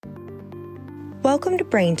Welcome to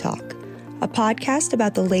Brain Talk, a podcast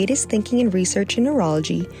about the latest thinking and research in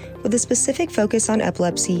neurology with a specific focus on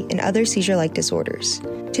epilepsy and other seizure-like disorders.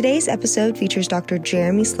 Today's episode features Dr.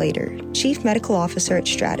 Jeremy Slater, Chief Medical Officer at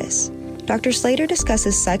Stratus. Dr. Slater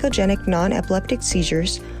discusses psychogenic non-epileptic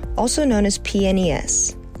seizures, also known as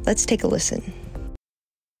PNES. Let's take a listen.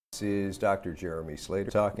 This is Dr. Jeremy Slater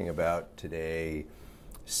talking about today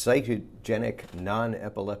psychogenic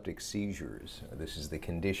non-epileptic seizures. This is the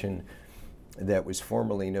condition that was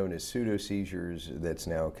formerly known as pseudoseizures that's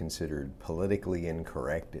now considered politically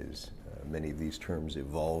incorrect, as many of these terms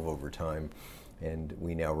evolve over time, and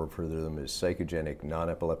we now refer to them as psychogenic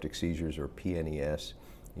non-epileptic seizures, or PNES.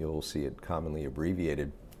 You'll see it commonly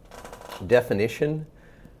abbreviated. Definition,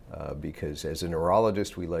 because as a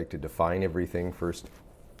neurologist we like to define everything first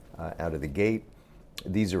out of the gate.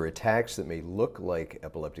 These are attacks that may look like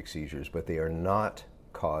epileptic seizures, but they are not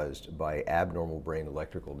caused by abnormal brain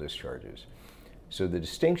electrical discharges. So the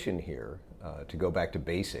distinction here, to go back to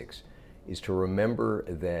basics, is to remember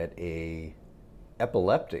that a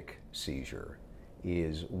epileptic seizure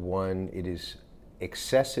is it is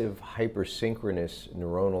excessive hypersynchronous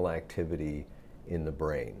neuronal activity in the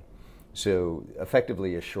brain. So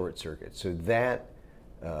effectively a short circuit. So that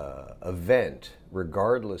event,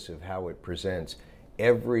 regardless of how it presents,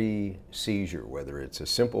 every seizure, whether it's a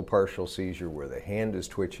simple partial seizure where the hand is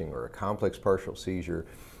twitching or a complex partial seizure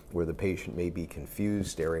where the patient may be confused,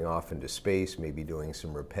 staring off into space, maybe doing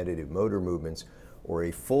some repetitive motor movements, or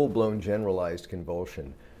a full-blown generalized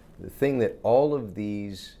convulsion, the thing that all of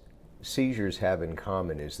these seizures have in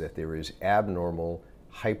common is that there is abnormal,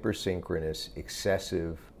 hypersynchronous,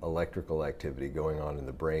 excessive electrical activity going on in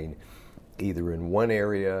the brain, either in one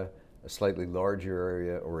area, a slightly larger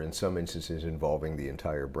area, or in some instances involving the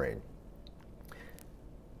entire brain.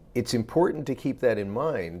 It's important to keep that in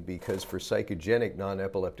mind because for psychogenic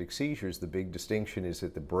non-epileptic seizures, the big distinction is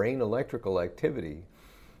that the brain electrical activity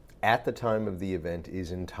at the time of the event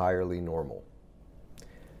is entirely normal.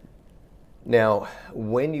 Now,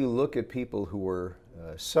 when you look at people who are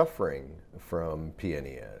suffering from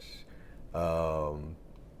PNES,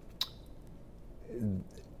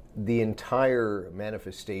 the entire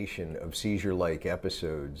manifestation of seizure-like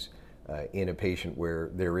episodes in a patient where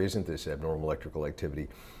there isn't this abnormal electrical activity,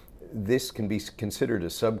 this can be considered a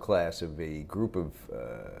subclass of a group of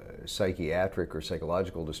psychiatric or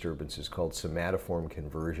psychological disturbances called somatoform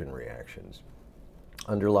conversion reactions.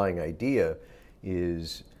 Underlying idea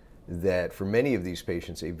is that for many of these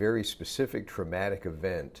patients, a very specific traumatic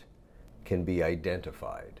event can be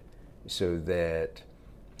identified. So that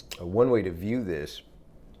one way to view this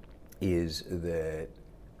is that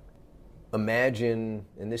imagine,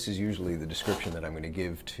 and this is usually the description that I'm going to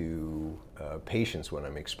give to patients when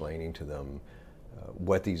I'm explaining to them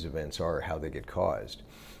what these events are, how they get caused.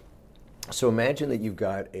 So imagine that you've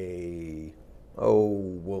got we'll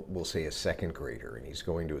say a second grader, and he's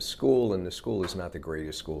going to a school, and the school is not the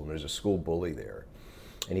greatest school, and there's a school bully there.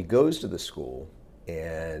 And he goes to the school,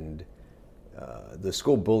 and the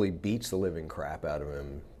school bully beats the living crap out of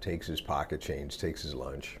him, takes his pocket change, takes his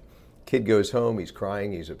lunch. Kid goes home, he's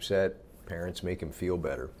crying, he's upset, parents make him feel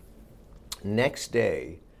better. Next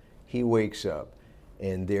day, he wakes up,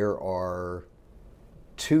 and there are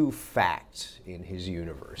two facts in his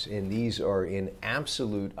universe, and these are in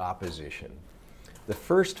absolute opposition. The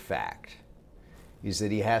first fact is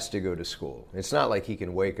that he has to go to school. It's not like he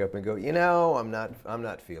can wake up and go, I'm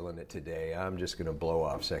not feeling it today, I'm just going to blow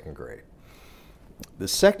off second grade. The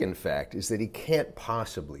second fact is that he can't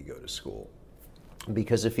possibly go to school.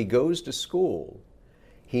 Because if he goes to school,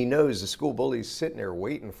 he knows the school bully's sitting there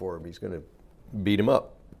waiting for him. He's going to beat him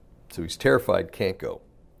up. So he's terrified, can't go.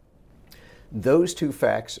 Those two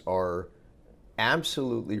facts are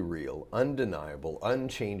absolutely real, undeniable,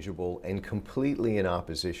 unchangeable, and completely in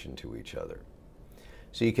opposition to each other.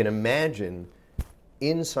 So you can imagine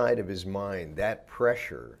inside of his mind that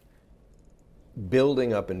pressure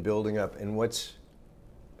building up, and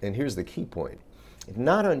here's the key point. It's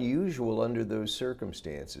not unusual under those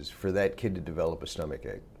circumstances for that kid to develop a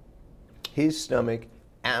stomachache. His stomach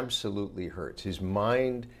absolutely hurts. His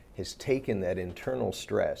mind has taken that internal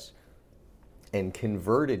stress and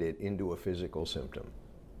converted it into a physical symptom.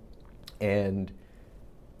 And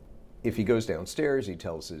if he goes downstairs, he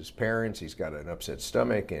tells his parents he's got an upset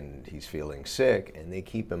stomach and he's feeling sick, and they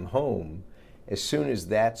keep him home. As soon as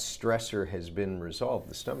that stressor has been resolved,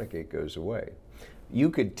 the stomachache goes away. You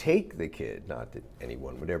could take the kid, not that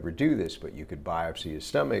anyone would ever do this, but you could biopsy his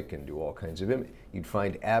stomach and do all kinds of you'd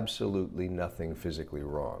find absolutely nothing physically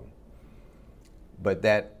wrong. But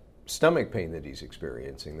that stomach pain that he's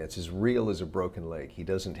experiencing that's as real as a broken leg. He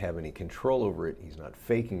doesn't have any control over it. He's not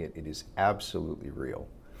faking it. It is absolutely real.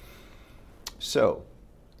 So,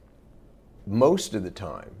 most of the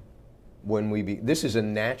time, this is a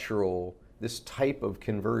natural, this type of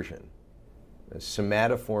conversion, a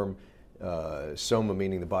somatoform, soma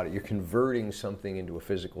meaning the body, you're converting something into a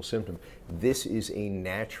physical symptom. This is a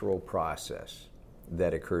natural process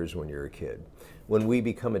that occurs when you're a kid. When we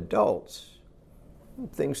become adults,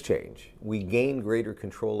 things change. We gain greater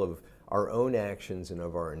control of our own actions and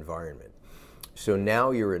of our environment. So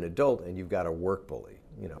now you're an adult and you've got a work bully.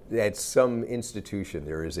 At some institution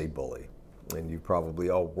there is a bully. And you've probably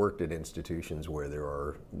all worked at institutions where there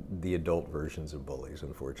are the adult versions of bullies,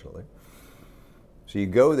 unfortunately. So you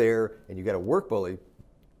go there and you got a work bully.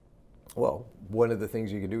 Well, one of the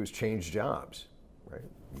things you can do is change jobs, right?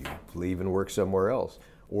 You leave and work somewhere else.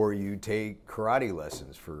 Or you take karate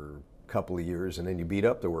lessons for a couple of years and then you beat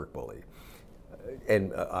up the work bully.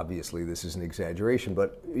 And obviously this is an exaggeration,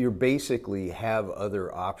 but you basically have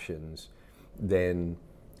other options than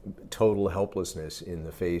total helplessness in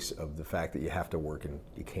the face of the fact that you have to work and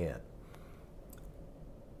you can't.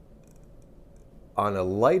 On a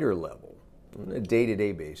lighter level, on a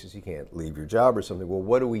day-to-day basis, you can't leave your job or something. Well,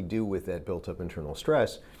 what do we do with that built-up internal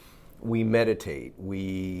stress? We meditate,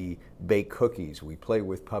 we bake cookies, we play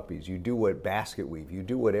with puppies, you do what basket weave, you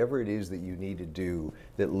do whatever it is that you need to do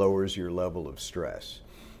that lowers your level of stress.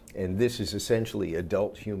 And this is essentially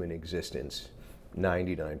adult human existence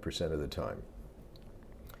 99% of the time.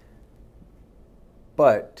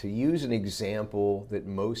 But to use an example that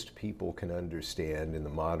most people can understand in the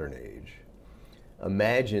modern age,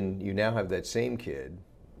 imagine you now have that same kid,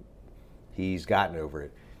 he's gotten over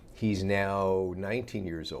it, he's now 19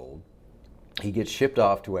 years old, he gets shipped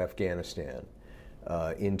off to Afghanistan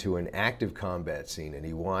into an active combat scene, and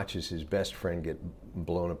he watches his best friend get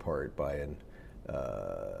blown apart by an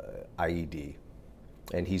IED,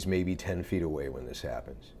 and he's maybe 10 feet away when this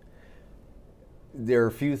happens. There are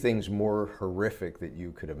a few things more horrific that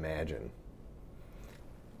you could imagine.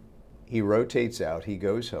 He rotates out, he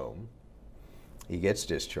goes home, he gets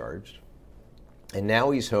discharged, and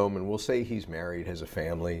now he's home, and we'll say he's married, has a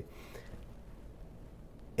family,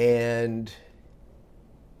 and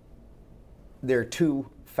there are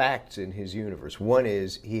two facts in his universe. One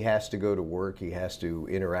is he has to go to work, he has to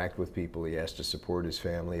interact with people, he has to support his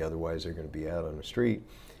family, otherwise they're going to be out on the street.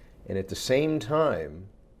 And at the same time,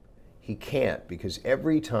 he can't, because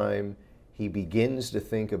every time he begins to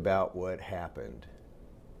think about what happened,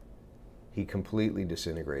 he completely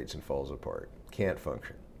disintegrates and falls apart, can't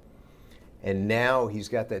function. And now he's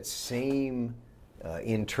got that same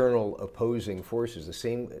internal opposing forces, the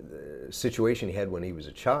same situation he had when he was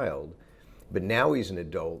a child, but now he's an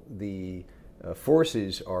adult. The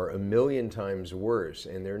forces are 1,000,000 times worse,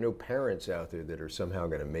 and there are no parents out there that are somehow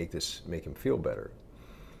going to make him feel better.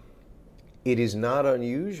 It is not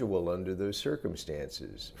unusual under those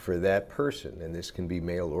circumstances for that person, and this can be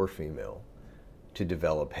male or female, to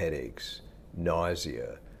develop headaches,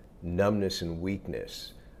 nausea, numbness and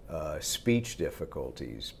weakness, speech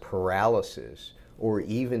difficulties, paralysis, or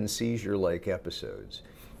even seizure-like episodes.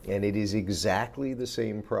 And it is exactly the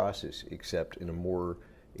same process, except in a more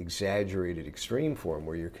exaggerated extreme form,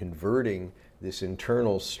 where you're converting this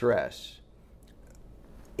internal stress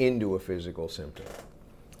into a physical symptom.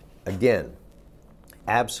 Again,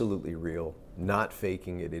 absolutely real, not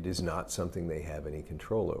faking it. It is not something they have any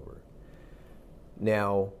control over.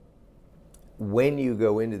 Now, when you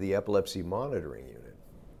go into the epilepsy monitoring unit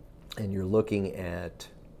and you're looking at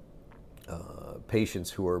patients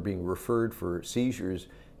who are being referred for seizures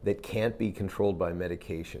that can't be controlled by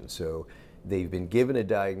medication, so they've been given a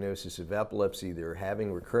diagnosis of epilepsy, they're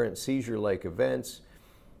having recurrent seizure-like events,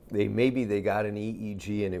 maybe they got an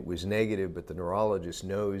EEG and it was negative, but the neurologist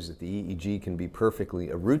knows that the EEG can be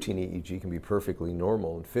a routine EEG can be perfectly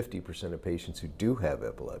normal in 50% of patients who do have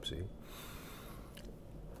epilepsy.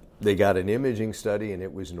 They got an imaging study and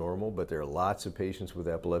it was normal, but there are lots of patients with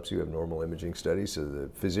epilepsy who have normal imaging studies, so the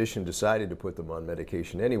physician decided to put them on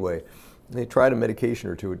medication anyway. They tried a medication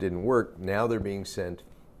or two, it didn't work. Now they're being sent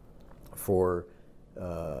for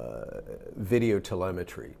video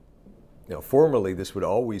telemetry. Now, formerly, this would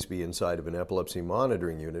always be inside of an epilepsy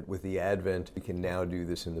monitoring unit. With the advent, we can now do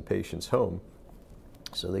this in the patient's home.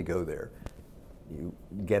 So they go there. You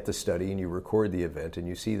get the study and you record the event, and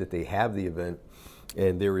you see that they have the event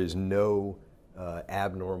and there is no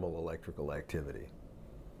abnormal electrical activity.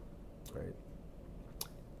 Right?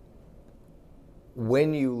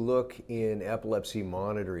 When you look in epilepsy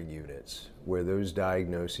monitoring units where those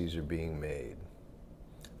diagnoses are being made,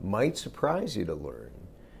 might surprise you to learn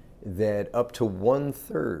that up to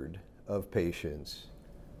 1/3 of patients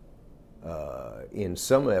in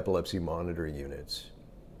some epilepsy monitoring units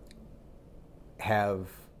have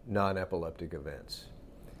non-epileptic events.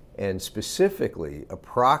 And specifically,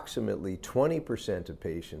 approximately 20% of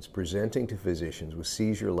patients presenting to physicians with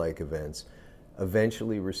seizure-like events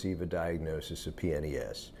eventually receive a diagnosis of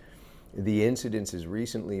PNES. The incidence has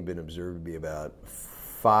recently been observed to be about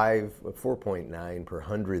 4.9 per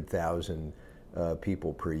 100,000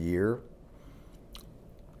 people per year.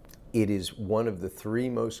 It is one of the 3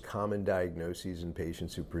 most common diagnoses in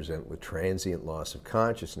patients who present with transient loss of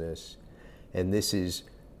consciousness, and this is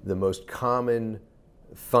the most common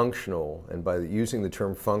functional, and by using the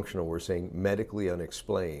term functional, we're saying medically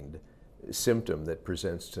unexplained symptom that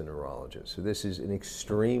presents to neurologists. So this is an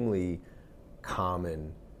extremely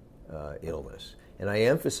common illness. And I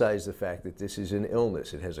emphasize the fact that this is an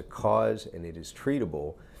illness. It has a cause and it is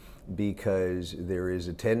treatable, because there is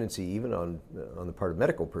a tendency, even on the part of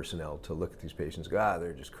medical personnel, to look at these patients and go,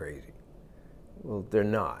 they're just crazy. Well, they're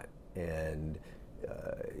not. And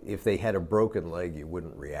if they had a broken leg, you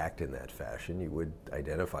wouldn't react in that fashion. You would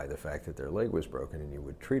identify the fact that their leg was broken and you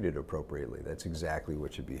would treat it appropriately. That's exactly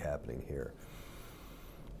what should be happening here.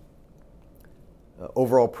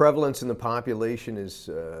 Overall prevalence in the population is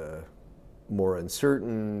more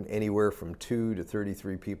uncertain, anywhere from 2 to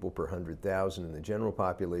 33 people per 100,000 in the general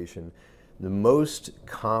population. The most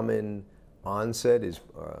common onset is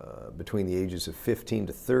between the ages of 15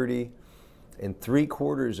 to 30, and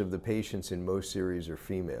 3/4 of the patients in most series are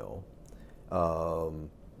female.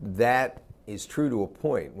 That is true to a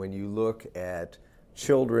point. When you look at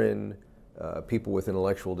children, people with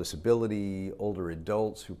intellectual disability, older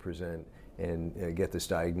adults who present and get this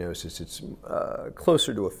diagnosis, it's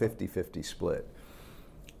closer to a 50-50 split.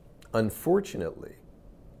 Unfortunately,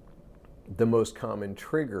 the most common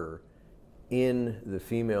trigger in the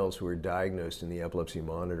females who are diagnosed in the epilepsy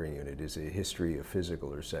monitoring unit is a history of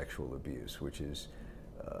physical or sexual abuse, which is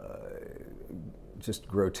just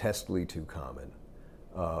grotesquely too common.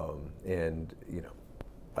 And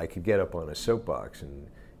I could get up on a soapbox and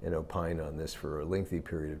opine on this for a lengthy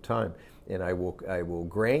period of time. And I will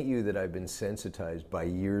grant you that I've been sensitized by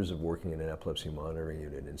years of working in an epilepsy monitoring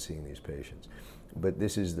unit and seeing these patients. But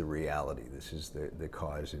this is the reality. This is the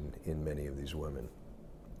cause in many of these women.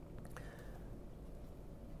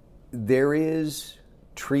 There is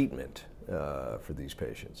treatment for these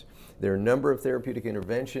patients. There are a number of therapeutic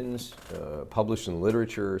interventions published in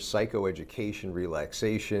literature: psychoeducation,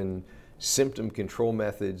 relaxation, symptom control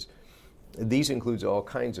methods. These includes all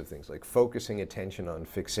kinds of things like focusing attention on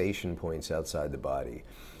fixation points outside the body,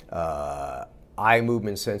 eye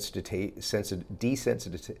movement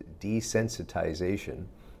desensitization,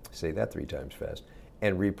 say that 3 times fast,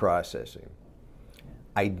 and reprocessing.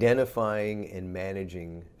 Identifying and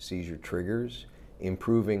managing seizure triggers,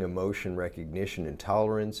 improving emotion recognition and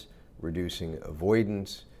tolerance, reducing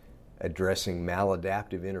avoidance, addressing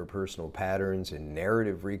maladaptive interpersonal patterns, and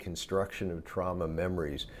narrative reconstruction of trauma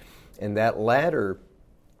memories. And that latter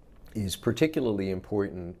is particularly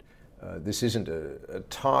important. This isn't a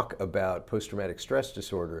talk about post-traumatic stress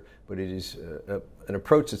disorder, but it is an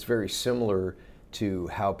approach that's very similar to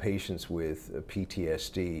how patients with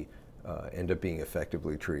PTSD end up being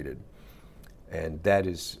effectively treated. And that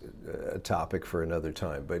is a topic for another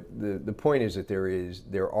time. But the point is that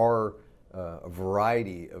there are a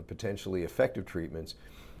variety of potentially effective treatments.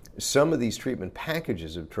 Some of these treatment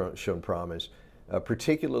packages have shown promise,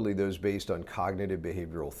 particularly those based on cognitive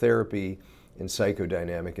behavioral therapy and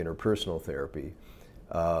psychodynamic interpersonal therapy.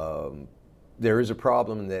 There is a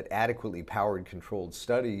problem that adequately powered controlled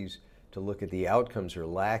studies to look at the outcomes are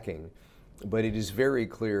lacking, but it is very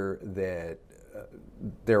clear that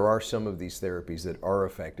there are some of these therapies that are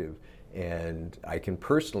effective, and I can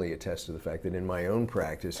personally attest to the fact that in my own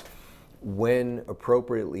practice, when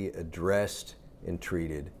appropriately addressed and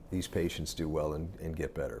treated, these patients do well and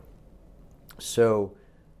get better. So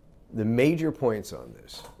the major points on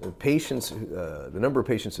this, the number of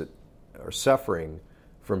patients that are suffering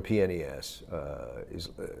from PNES,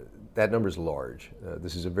 that number is large.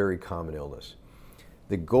 This is a very common illness.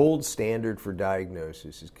 The gold standard for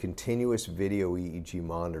diagnosis is continuous video EEG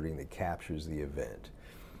monitoring that captures the event.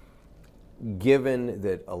 Given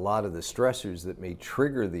that a lot of the stressors that may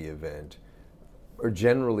trigger the event are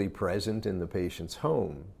generally present in the patient's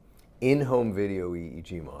home, in-home video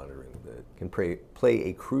EEG monitoring that can play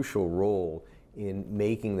a crucial role in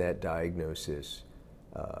making that diagnosis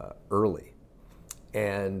early.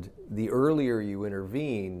 And the earlier you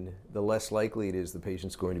intervene, the less likely it is the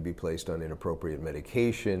patient's going to be placed on inappropriate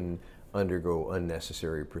medication, undergo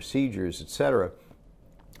unnecessary procedures, etc.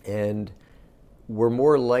 And we're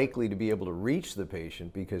more likely to be able to reach the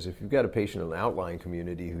patient, because if you've got a patient in an outlying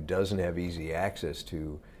community who doesn't have easy access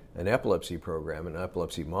to an epilepsy program, an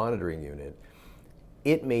epilepsy monitoring unit,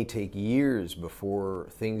 it may take years before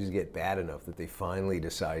things get bad enough that they finally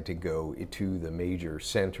decide to go to the major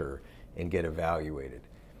center and get evaluated.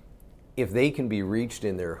 If they can be reached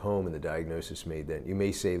in their home and the diagnosis made then, you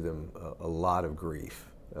may save them a lot of grief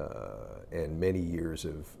and many years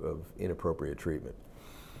of inappropriate treatment.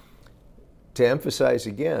 To emphasize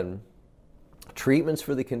again, treatments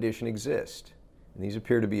for the condition exist, and these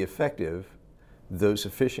appear to be effective, though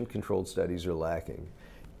sufficient controlled studies are lacking.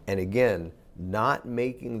 And again, not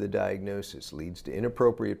making the diagnosis leads to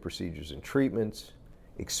inappropriate procedures and treatments,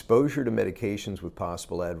 exposure to medications with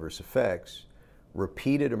possible adverse effects,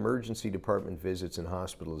 repeated emergency department visits and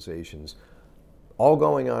hospitalizations, all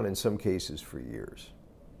going on in some cases for years.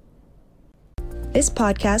 This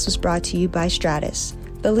podcast was brought to you by Stratus,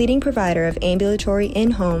 the leading provider of ambulatory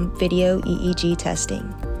in-home video EEG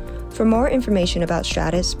testing. For more information about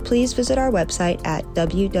Stratus, please visit our website at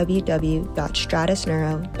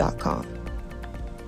www.stratusneuro.com.